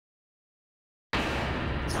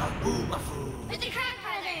Zoboomafoo. With the Kratt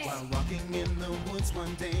Brothers. While walking in the woods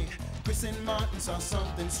one day, Chris and Martin saw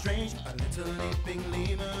something strange. A little leaping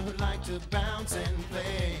lemur who liked to bounce and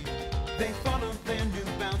play. They followed their new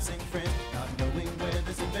bouncing friend, not knowing where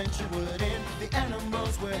this adventure would end. The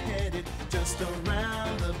animals were headed just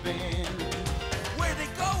around the bend. Where are they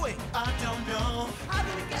going? I don't know. How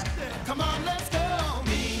did we get there? Come on, let's go.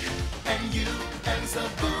 Me and you and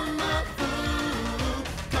Zoboomafoo.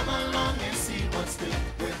 Come along and see what's new.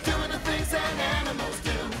 We're doing the things that animals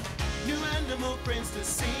do. New animal friends to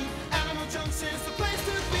see. Animal Junction's the place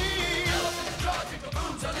to be. Elephants charging,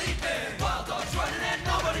 baboons are leaping, wild dogs running and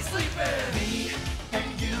nobody's sleeping. Me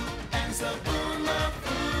and you and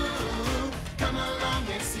Zoboomafoo. Come along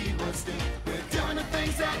and see what's new. We're doing the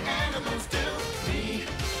things that animals do. Me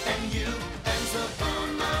and you and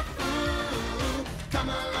Zoboomafoo. Come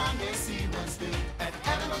along and see what's new. At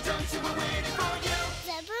Animal Junction, we're waiting for you.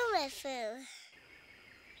 Zoboomafoo.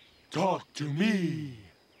 Talk to me.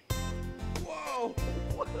 Whoa,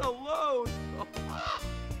 what a load.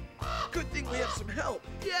 Good thing we have some help.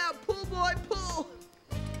 Yeah, pull, boy, pull.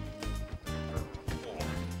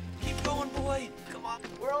 Keep going, boy. Come on,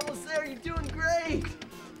 we're almost there. You're doing great.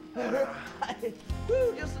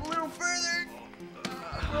 Woo, just a little further.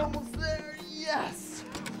 We're almost there. Yes.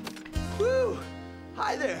 Woo.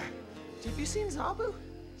 Hi there. Have you seen Zoboo?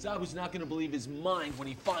 Zoboo's not gonna believe his mind when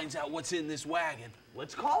he finds out what's in this wagon.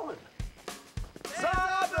 Let's call him.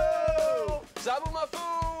 Zoboo!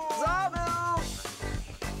 Zoboomafoo! Zoboo!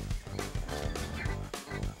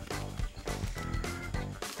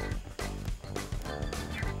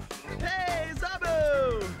 Hey,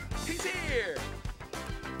 Zoboo! He's here!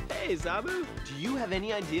 Hey, Zoboo, do you have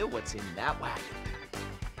any idea what's in that wagon?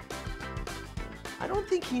 I don't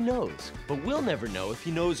think he knows, but we'll never know if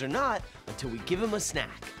he knows or not until we give him a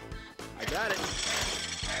snack. I got it.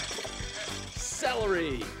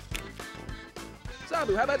 Celery!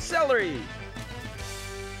 Zoboo, how about celery?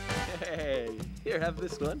 Hey, here, have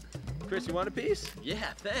this one. Chris, you want a piece?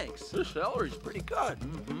 Yeah, thanks. This celery's pretty good.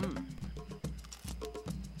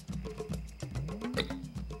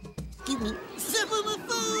 Give me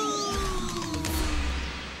Zoboomafoo!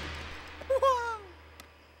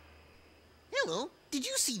 Hello, did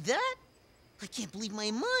you see that? I can't believe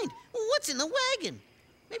my mind. What's in the wagon?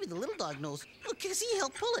 Maybe the little dog knows. Look, Cassie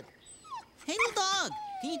helped pull it. Hey, little dog,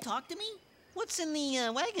 can you talk to me? What's in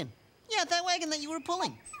the wagon? Yeah, that wagon that you were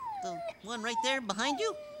pulling. The one right there behind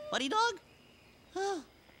you? Buddy dog? Oh.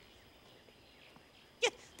 Yeah,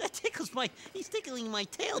 that tickles he's tickling my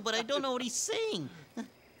tail, but I don't know what he's saying.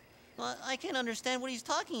 Well, I can't understand what he's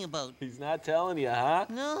talking about. He's not telling you, huh?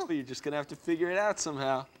 No. Well, you're just gonna have to figure it out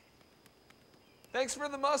somehow. Thanks for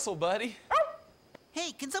the muscle, buddy.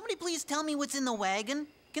 Hey, can somebody please tell me what's in the wagon?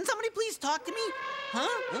 Can somebody please talk to me?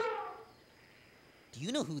 Huh? Do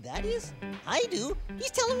you know who that is? I do.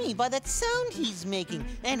 He's telling me by that sound he's making.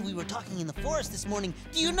 And we were talking in the forest this morning.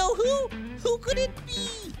 Do you know who? Who could it be?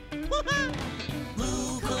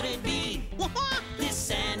 Who could it be?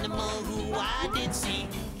 This animal who I did see.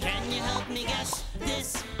 Can you help me guess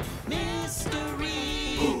this mystery?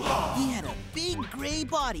 He had a big gray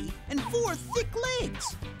body and 4 thick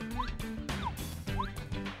legs.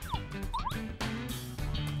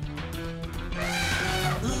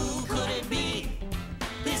 Who could it be?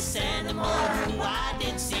 This animal who I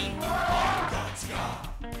did see.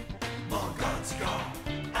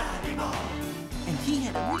 And he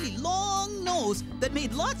had a really long nose that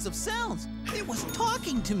made lots of sounds. It was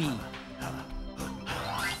talking to me.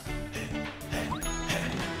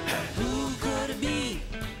 Who could it be?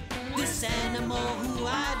 This animal who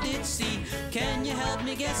I did see. Can you help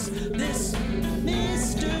me guess this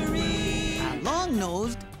mystery? A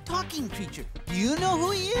long-nosed talking creature. Do you know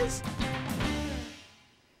who he is?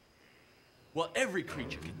 Well, every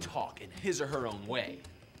creature can talk in his or her own way.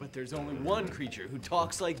 But there's only one creature who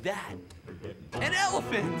talks like that. An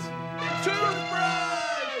elephant!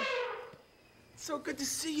 Toothbrush! So good to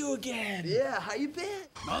see you again. Yeah, how you been?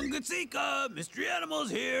 Mungatsika, mystery animals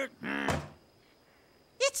here.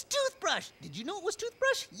 It's Toothbrush. Did you know it was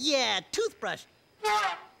Toothbrush? Yeah, Toothbrush.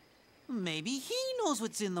 Maybe he knows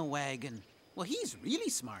what's in the wagon. Well, he's really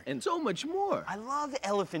smart. And so much more. I love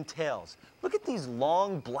elephant tails. Look at these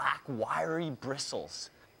long, black, wiry bristles.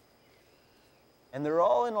 And they're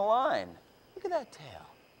all in a line. Look at that tail.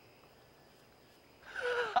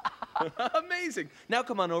 Amazing. Now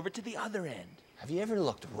come on over to the other end. Have you ever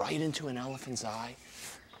looked right into an elephant's eye?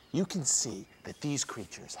 You can see that these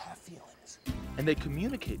creatures have feelings. And they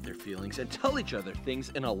communicate their feelings and tell each other things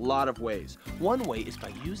in a lot of ways. One way is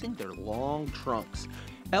by using their long trunks.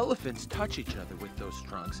 Elephants touch each other with those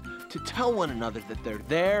trunks to tell one another that they're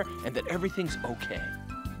there and that everything's okay.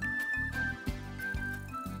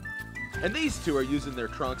 And these two are using their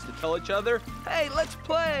trunks to tell each other, hey, let's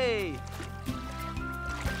play!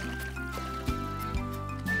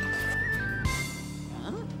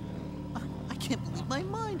 I can't believe my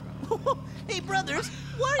mind. Hey, brothers,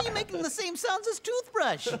 why are you making the same sounds as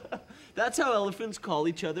Toothbrush? That's how elephants call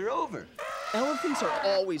each other over. Elephants are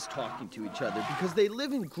always talking to each other because they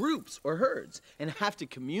live in groups or herds and have to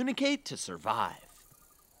communicate to survive.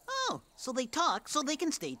 Oh, so they talk so they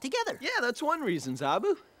can stay together. Yeah, that's one reason,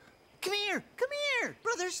 Zoboo. Come here, come here.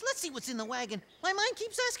 Brothers, let's see what's in the wagon. My mind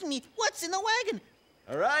keeps asking me, what's in the wagon?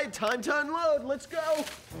 All right, time to unload. Let's go.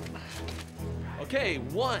 Okay,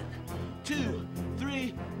 1, 2,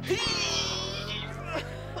 3.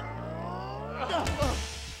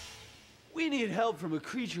 We need help from a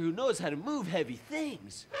creature who knows how to move heavy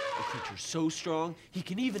things. A creature so strong, he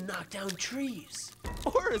can even knock down trees.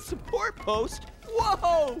 Or a support post.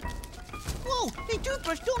 Whoa! Whoa, hey,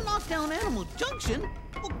 Toothbrush, don't knock down Animal Junction.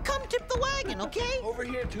 Well, come tip the wagon, okay? Over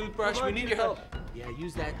here, Toothbrush, we need your help. Yeah,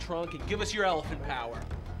 use that trunk and give us your elephant power.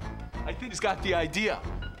 I think he's got the idea.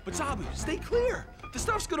 But Zoboo, stay clear. The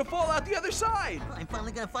stuff's gonna fall out the other side. I'm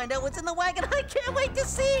finally gonna find out what's in the wagon. I can't wait to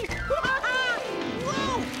see.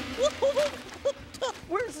 Whoa!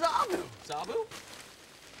 Where's Zoboo? Zoboo?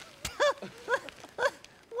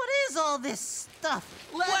 What is all this stuff?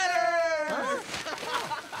 Letters!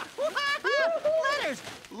 Letters!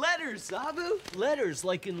 Letters, Zoboo. Letters,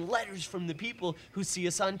 like in letters from the people who see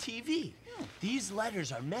us on TV. These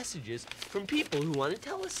letters are messages from people who want to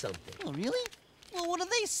tell us something. Oh, really? Well, what do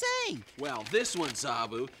they say? Well, this one,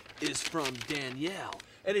 Zoboo, is from Danielle.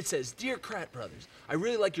 And it says, Dear Kratt Brothers, I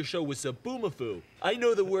really like your show with Zoboomafoo. I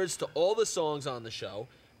know the words to all the songs on the show,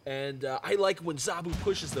 and I like when Zoboo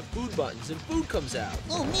pushes the food buttons and food comes out.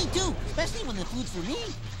 Oh, me too, especially when the food's for me.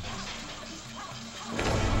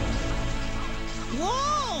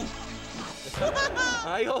 Whoa!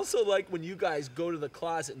 I also like when you guys go to the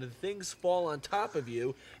closet and the things fall on top of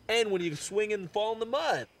you, and when you swing and fall in the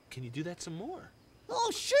mud. Can you do that some more?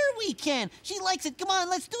 Oh, sure we can. She likes it. Come on,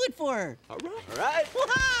 let's do it for her. All right. All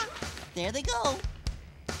right. There they go.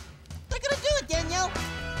 They're gonna do it, Danielle.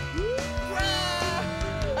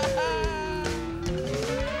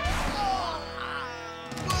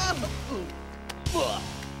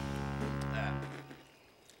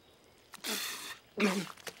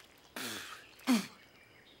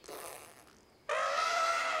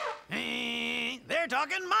 They're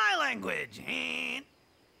talking my language.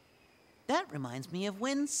 That reminds me of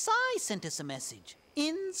when Sai sent us a message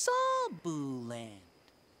in Zoboo land.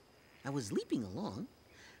 I was leaping along.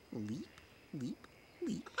 Leap, leap,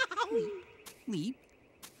 leap, leap, leap,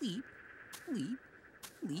 leap, leap,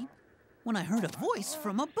 leap. When I heard a voice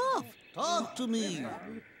from above. Talk to me.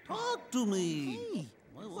 Talk to me.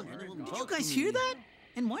 Hey, did you guys hear that?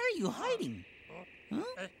 And why are you hiding?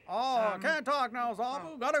 Huh? Oh, can't talk now,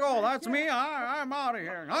 Zoboo. Gotta go. That's me. I'm out of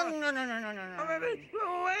here.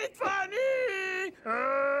 Wait for me!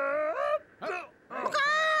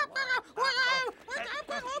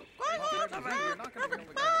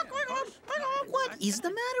 What is the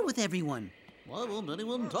matter with everyone? Why won't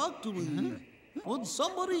anyone talk to me? Would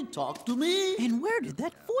somebody talk to me? And where did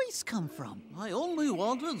that voice come from? I only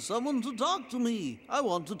wanted someone to talk to me. I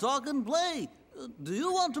want to talk and play. Do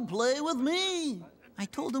you want to play with me? I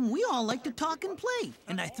told him we all like to talk and play,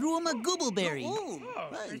 and I threw him a googleberry. Oh,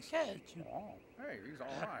 thanks. Hey, he's all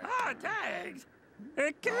right. Oh, thanks.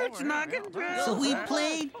 It keeps knocking through. So we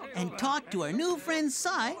played and talked to our new friend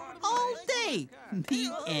Sai all day.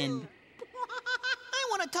 The end. I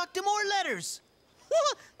want to talk to more letters.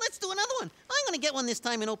 Let's do another one. I'm going to get one this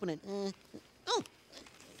time and open it. Oh,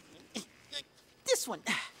 this one.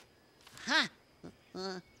 Ha.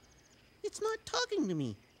 It's not talking to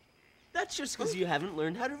me. That's just because you haven't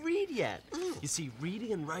learned how to read yet. You see,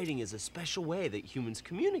 reading and writing is a special way that humans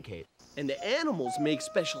communicate. And the animals make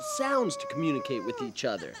special sounds to communicate with each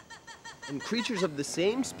other. And creatures of the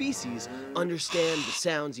same species understand the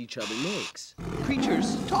sounds each other makes.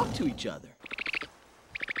 Creatures talk to each other.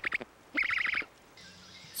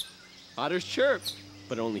 Otters chirp,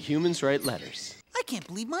 but only humans write letters. I can't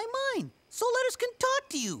believe my mind. So letters can talk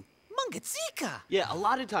to you. Mangatsika. Yeah, a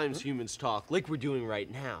lot of times humans talk like we're doing right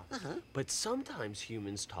now. But sometimes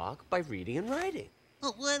humans talk by reading and writing.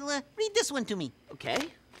 Oh, well, read this one to me. Okay?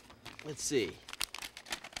 Let's see.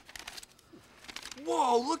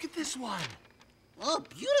 Whoa, look at this one. Oh,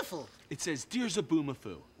 beautiful. It says, Dear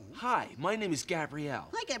Zoboomafoo, hi, my name is Gabrielle.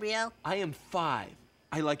 Hi, Gabrielle. I am 5.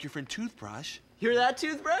 I like your friend Toothbrush. Hear that,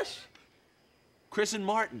 Toothbrush? Chris and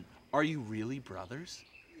Martin, are you really brothers?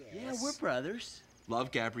 Yeah, we're brothers.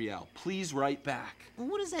 Love, Gabrielle. Please write back. Well,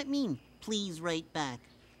 what does that mean? Please write back.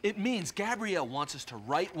 It means Gabrielle wants us to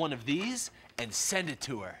write one of these and send it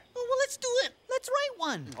to her. Oh, well, let's do it. Let's write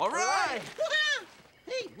one. All right.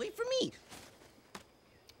 Hey, wait for me.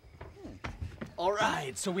 All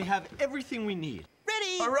right, so we have everything we need.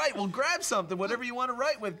 Ready? All right, well, grab something, whatever you want to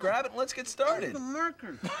write with. Grab it and let's get started. The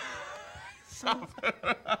marker.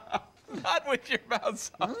 Not with your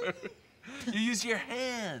mouth, Zobo. You use your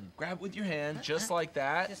hand. Grab it with your hand, just like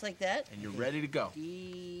that. Just like that? And you're ready to go.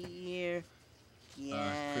 Dear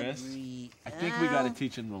Chris, Gabrielle. I think we got to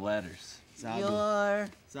teach him the letters. You're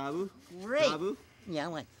Zoboo? great. Zoboo? Yeah,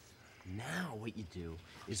 what? Now what you do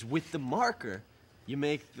is with the marker, you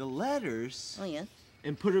make the letters Oh, yeah.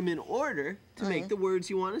 and put them in order to make yeah. the words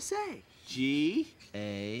you want to say. G,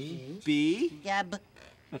 A, B, Gab.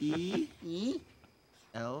 E, E?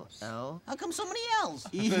 L, L, How come so many L's?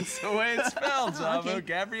 E. That's the way it's spelled, Zobo. Okay.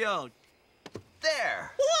 Gabrielle.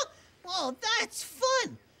 There. Oh, that's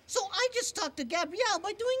fun. So I just talked to Gabrielle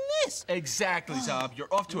by doing this. Exactly, Zob.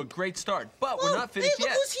 You're off to a great start, but we're not finished hey, look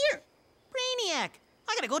yet. who's here. Brainiac.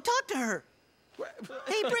 I gotta go talk to her.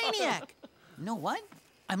 Hey, Brainiac. You know what?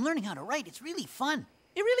 I'm learning how to write. It's really fun.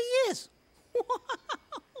 It really is.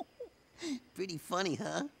 Pretty funny,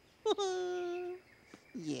 huh?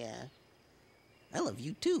 Yeah. I love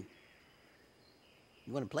you, too.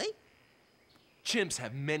 You want to play? Chimps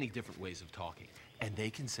have many different ways of talking, and they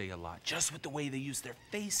can say a lot just with the way they use their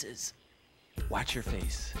faces. Watch your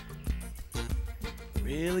face.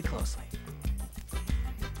 Really closely.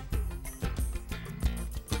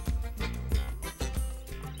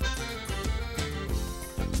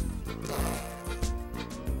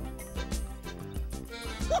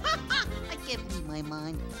 I can't believe my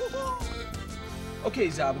mind. Okay,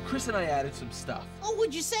 Zob, Chris and I added some stuff. Oh,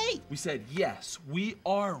 what'd you say? We said, yes, we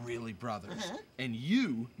are really brothers, and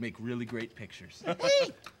you make really great pictures. Hey,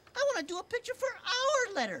 I want to do a picture for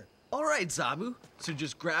our letter. All right, Zoboo. So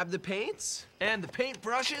just grab the paints And the paint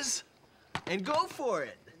brushes? and go for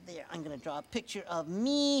it. There, I'm gonna draw a picture of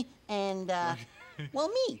me and, well,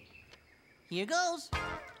 me. Here goes.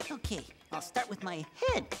 Okay, I'll start with my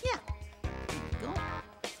head. Yeah. Here we go.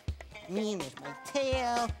 Me, and there's my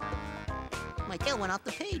tail. My tail went off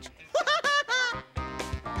the page. Now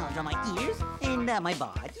I'll draw my ears and my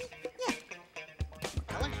body. Yeah. What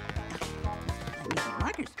color? I'll use my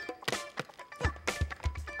markers. Yeah.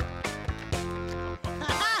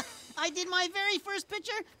 I did my very first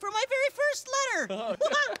picture for my very first letter.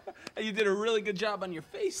 And you did a really good job on your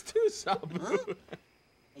face, too, Zob.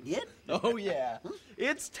 I did? Oh, yeah.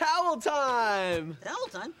 It's towel time. Towel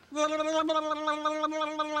time.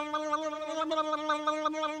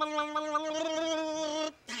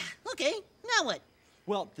 Okay, now what?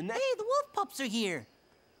 Well, the next... Hey, the wolf pups are here.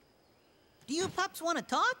 Do you pups want to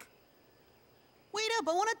talk? Wait up,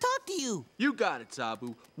 I want to talk to you. You got it,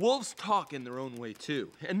 Zobo. Wolves talk in their own way,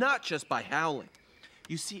 too, and not just by howling.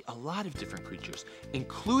 You see, a lot of different creatures,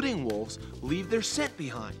 including wolves, leave their scent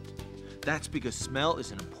behind. That's because smell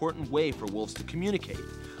is an important way for wolves to communicate.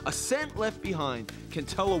 A scent left behind can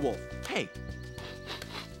tell a wolf, hey,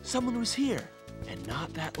 someone was here, and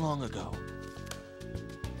not that long ago.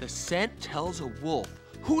 The scent tells a wolf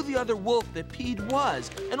who the other wolf that peed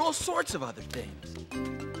was, and all sorts of other things.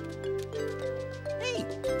 Hey,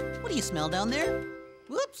 what do you smell down there?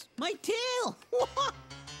 Whoops, my tail.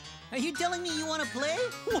 Are you telling me you want to play?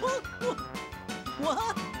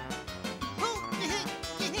 What?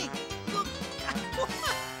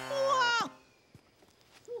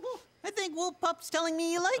 I think Wolf Pup's telling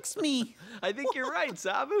me he likes me. I think you're right,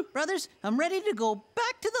 Zoboo. Brothers, I'm ready to go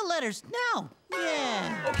back to the letters now.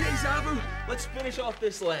 Yeah. Okay, Zobo, let's finish off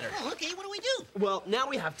this letter. Oh, okay, what do we do? Well, now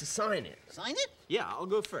we have to sign it. Sign it? Yeah, I'll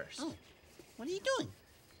go first. Oh, what are you doing?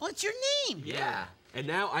 Oh, it's your name. Yeah, and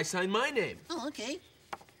now I sign my name. Oh, okay.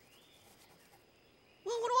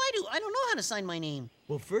 Well, what do I do? I don't know how to sign my name.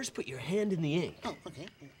 Well, first put your hand in the ink. Oh, okay.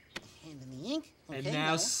 Hand in the ink. Okay, And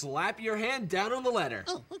now slap your hand down on the letter.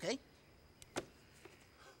 Oh, okay.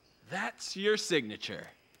 That's your signature.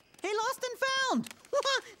 Hey, lost and found!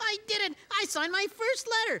 I did it! I signed my first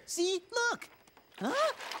letter! See? Look!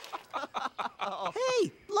 Huh?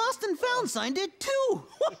 Hey, Lost and Found signed it too!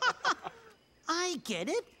 I get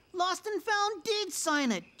it! Lost and Found did sign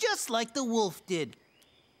it, just like the wolf did.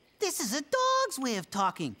 This is a dog's way of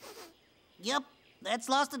talking. Yep, that's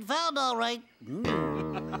Lost and Found, all right.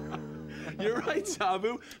 You're right,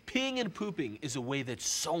 Zobo. Peeing and pooping is a way that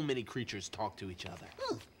so many creatures talk to each other.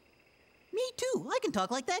 Me too. I can talk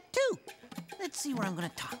like that too. Let's see where I'm gonna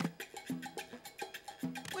talk.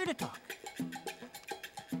 Where to talk?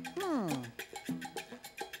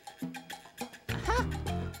 Uh-huh.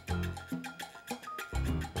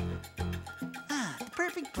 Ah, the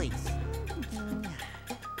perfect place.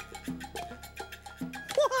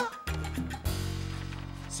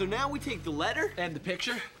 So now we take the letter And the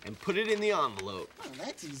picture? and put it in the envelope. Oh,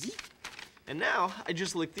 that's easy. And now I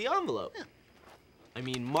just lick the envelope. I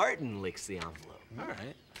mean, Martin licks the envelope. All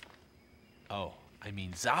right. Oh, I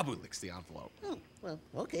mean, Zoboo licks the envelope. Oh, well,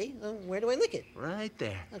 okay. Where do I lick it? Right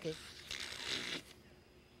there. Okay.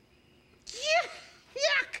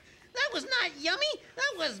 Yuck! That was not yummy.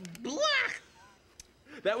 That was black.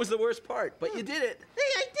 That was the worst part, but you did it. Hey,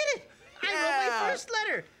 I did it. I wrote my first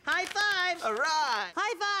letter. High five. All right.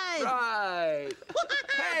 High five. Right.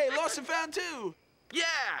 Hey, lost and found too. Yeah.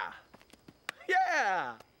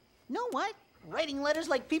 Yeah. Know what? Writing letters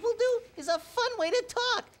like people do is a fun way to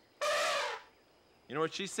talk. You know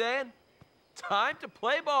what she's saying? Time to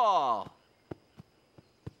play ball.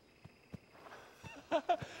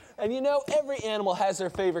 And you know, every animal has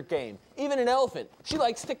their favorite game. Even an elephant. She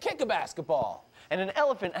likes to kick a basketball. And an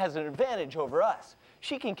elephant has an advantage over us.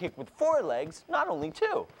 She can kick with 4 legs, not only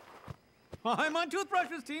 2. I'm on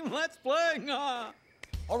Toothbrush's team. Let's play.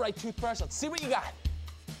 All right, Toothbrush, let's see what you got.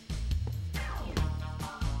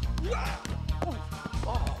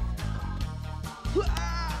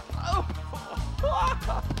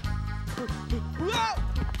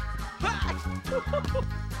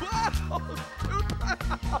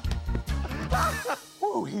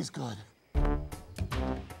 Oh, he's good.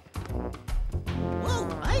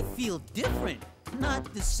 Whoa, I feel different.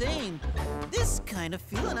 Not the same. This kind of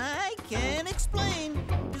feeling I can't explain.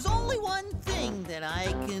 There's only one thing that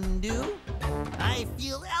I can do. I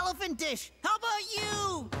feel elephantish. How about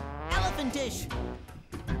you? Elephantish.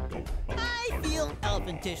 I feel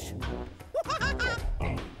elephantish.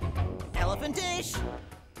 Elephantish.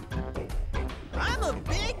 I'm a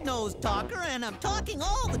big nose talker and I'm talking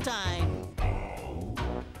all the time.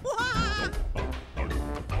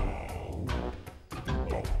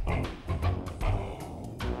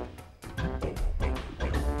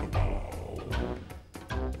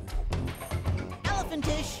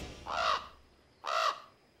 Elephantish.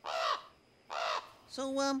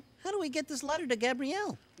 So, how do we get this letter to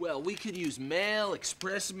Gabrielle? Well, we could use mail,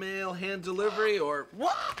 express mail, hand delivery, or...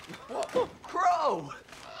 What? Crow!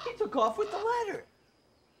 He took off with the letter.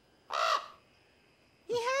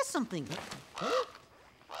 He has something. Huh?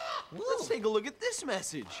 Let's take a look at this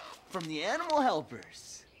message from the animal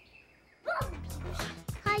helpers.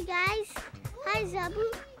 Hi, guys. Hi,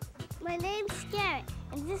 Zoboo. My name's Garrett,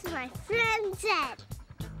 and this is my friend Zed.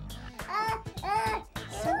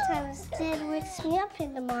 Sometimes Zed wakes me up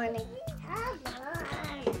in the morning. I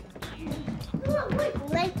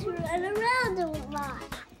like to run around a lot.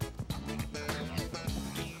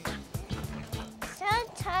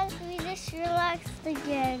 Sometimes we just relax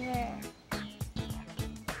together.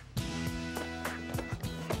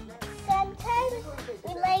 Sometimes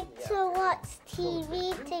we like to watch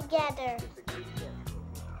TV together.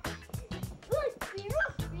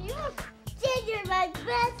 Jed, you're my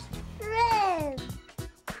best friend.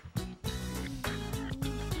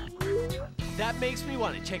 That makes me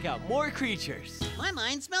want to check out more creatures. My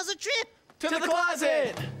mind smells a trip. To the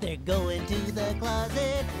closet! They're going to the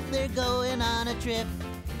closet. They're going on a trip.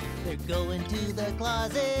 They're going to the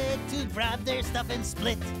closet to grab their stuff and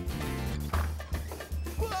split.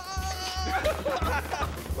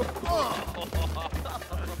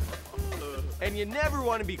 And you never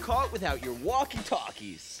want to be caught without your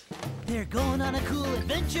walkie-talkies. They're going on a cool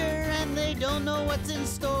adventure and they don't know what's in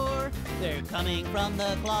store. They're coming from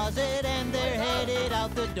the closet and they're headed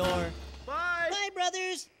out the door. Bye! Bye,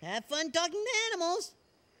 brothers. Have fun talking to animals.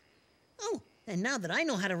 Oh, and now that I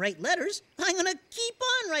know how to write letters, I'm gonna keep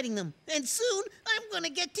on writing them. And soon, I'm gonna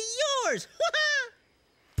get to yours.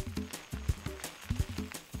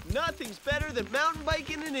 Nothing's better than mountain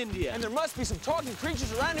biking in India. And there must be some talking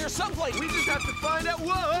creatures around here someplace. We just have to find out.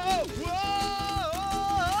 Whoa! Whoa!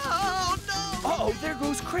 No! Uh-oh, there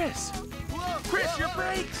goes Chris. Whoa, Chris, whoa, your whoa.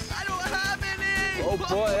 brakes. I don't have any! Oh,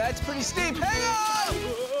 boy, that's pretty steep. Hang on!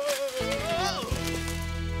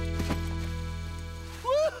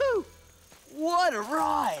 Woohoo! What a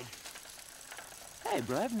ride! Hey,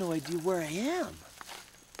 bro, I have no idea where I am.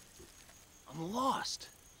 I'm lost.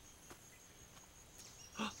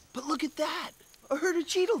 But look at that! A herd of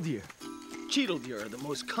cheetle deer. Cheetle deer are the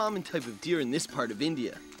most common type of deer in this part of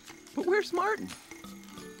India. But where's Martin?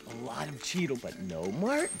 A lot of cheetle, but no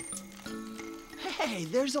Martin. Hey,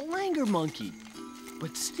 there's a langur monkey.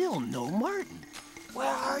 But still no Martin.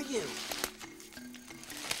 Where are you?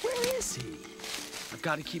 Where is he? I've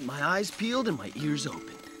got to keep my eyes peeled and my ears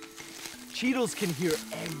open. Cheetles can hear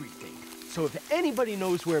everything. So if anybody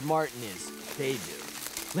knows where Martin is, they do.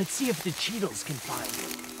 Let's see if the Cheetles can find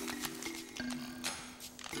him.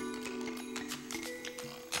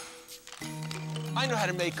 I know how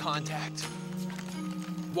to make contact.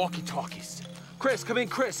 Walkie-talkies. Chris, come in,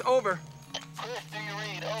 Chris, over. Chris, do you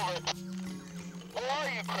read? Over. Where are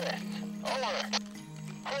you, Chris? Over.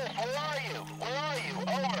 Chris, where are you? Where are you?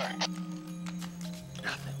 Over.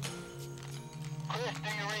 Nothing. Chris, do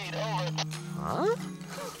you read? Over. Huh?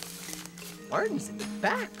 Martin's in the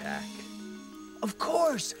backpack. Of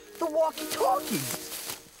course, the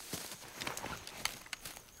walkie-talkies.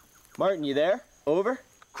 Martin, you there? Over?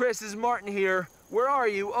 Chris, is Martin here. Where are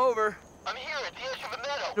you? Over. I'm here at the edge of a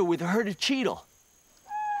meadow. With a herd of cheetle.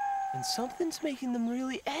 And something's making them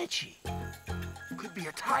really edgy. Could be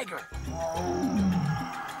a tiger.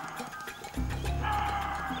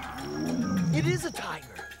 It is a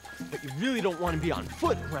tiger. But you really don't want to be on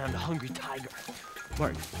foot around a hungry tiger.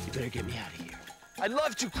 Martin, you better get me out of here. I'd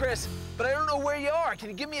love to, Chris, but I don't know where you are. Can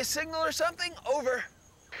you give me a signal or something? Over.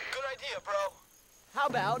 Good idea, bro. How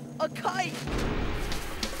about a kite?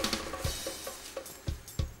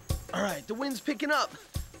 All right, the wind's picking up.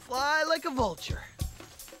 Fly like a vulture.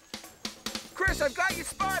 Chris, I've got you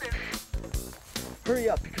spotted. Hurry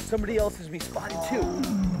up, because somebody else has me spotted too.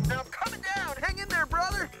 Now I'm coming down. Hang in there,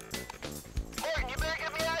 brother. Martin, you better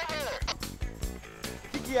get me out of here. I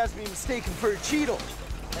think he has me mistaken for a cheetle.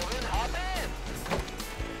 Well, then hop in.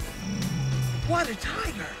 What a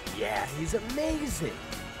tiger! Yeah, he's amazing.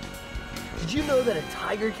 Did you know that a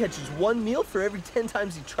tiger catches one meal for every 10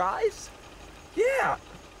 times he tries? Yeah.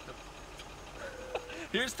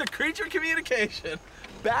 Here's the creature communication.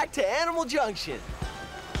 Back to Animal Junction.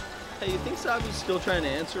 Hey, you think Zoboo's still trying to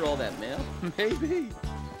answer all that mail? Maybe.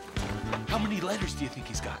 How many letters do you think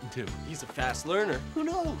he's gotten to? He's a fast learner. Who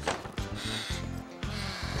knows?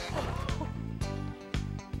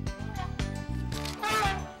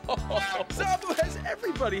 Zoboo has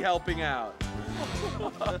everybody helping out.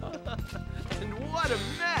 And what a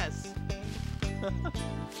mess!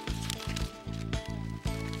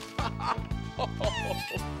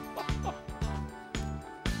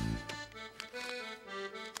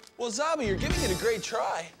 Well, Zoboo, you're giving it a great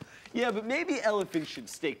try. Yeah, but maybe elephants should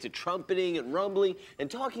stick to trumpeting and rumbling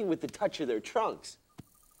and talking with the touch of their trunks.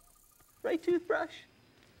 Right, Toothbrush?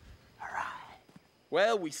 All right.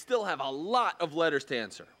 Well, we still have a lot of letters to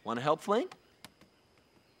answer. Want to help, Fling?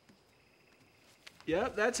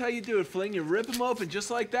 Yep, that's how you do it, Fling. You rip them open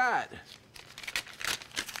just like that.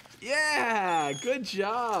 Yeah, good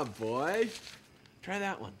job, boy. Try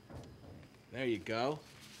that one. There you go.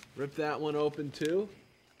 Rip that one open, too.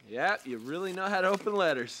 Yeah, you really know how to open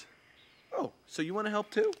letters. Oh, so you want to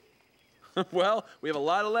help, too? Well, we have a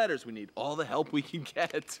lot of letters. We need all the help we can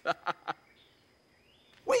get.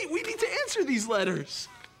 Wait, we need to answer these letters.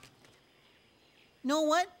 Know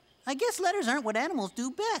what? I guess letters aren't what animals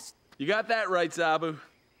do best. You got that right, Zoboo.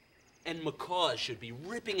 And macaws should be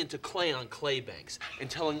ripping into clay on clay banks and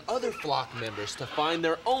telling other flock members to find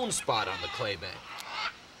their own spot on the clay bank.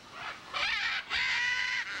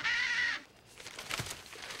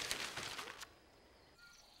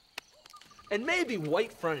 And maybe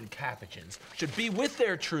white-fronted capuchins should be with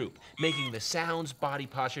their troop, making the sounds, body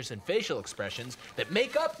postures, and facial expressions that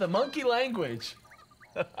make up the monkey language.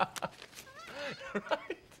 Right?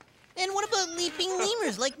 And what about leaping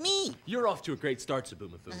lemurs like me? You're off to a great start,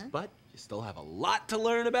 Zoboomafoo, but you still have a lot to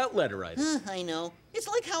learn about letter writing. I know. It's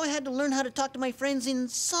like how I had to learn how to talk to my friends in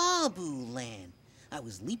Zoboo land. I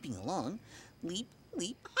was leaping along. Leap,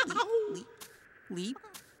 leap, leap, leap, leap,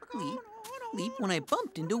 leap, leap, when I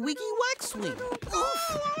bumped into Wiggy Waxwing.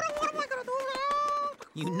 Oof!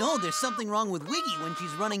 You know there's something wrong with Wiggy when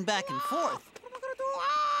she's running back and forth.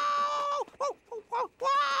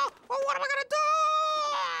 What am I gonna do?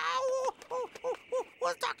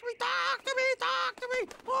 Talk to me, talk to me, talk to me.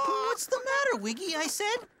 What's the matter, Wiggy? I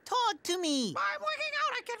said, talk to me. I'm wigging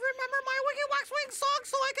out. I can't remember my Wiggy Waxwing song,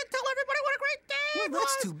 so I can tell everybody what a great day it Well,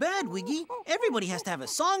 that's was. too bad, Wiggy. Everybody has to have a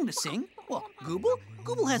song to sing. Well,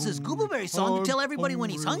 Gooble has his Goobleberry song to tell everybody when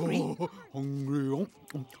he's hungry. Hungry.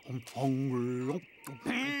 And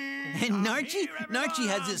Narchi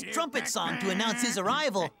has his trumpet song to announce his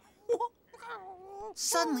arrival.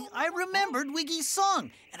 Suddenly, I remembered Wiggy's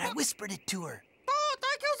song, and I whispered it to her. Oh,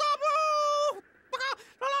 thank you, Zoboo.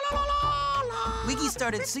 La, la, la, la, la. Wiggy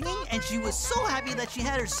started singing, and she was so happy that she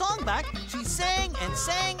had her song back, she sang and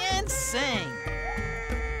sang and sang.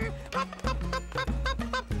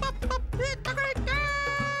 It's a great day.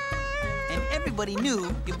 And everybody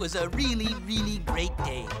knew it was a really, really great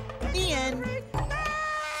day. The end.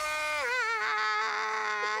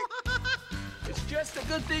 It's just a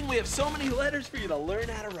good thing we have so many letters for you to learn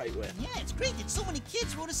how to write with. Yeah, it's great that so many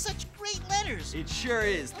kids wrote us such great letters. It sure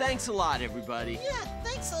is. Thanks a lot, everybody. Yeah,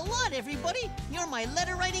 thanks a lot, everybody. You're my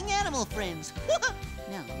letter-writing animal friends.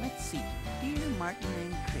 Now, let's see. Dear Martin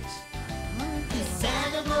and Chris, I This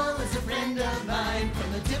animal is a friend of mine.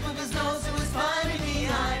 From the tip of his nose to his spine and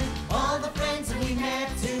behind. All the friends that we met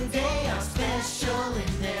today are special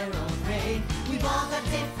in their own way. We've all got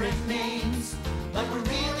different names, but we're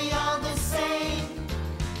really all the same.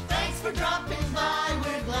 Thanks for dropping by,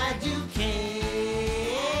 we're glad you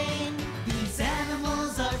came. These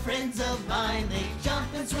animals are friends of mine. They jump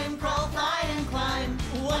and swim, crawl, fly and climb.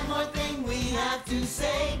 One more thing we have to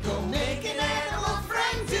say, go make an animal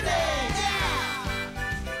friend today. Yeah!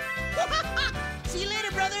 See you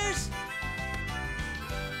later, brothers.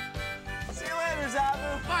 See you later,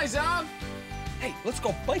 Zoboo. Bye, Zob. Hey, let's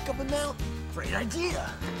go bike up a mountain. Great idea.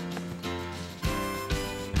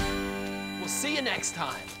 We'll see you next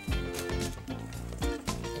time.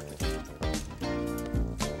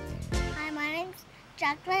 Hi, my name's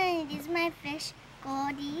Jacqueline, and these are my fish,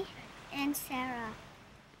 Goldie and Sarah.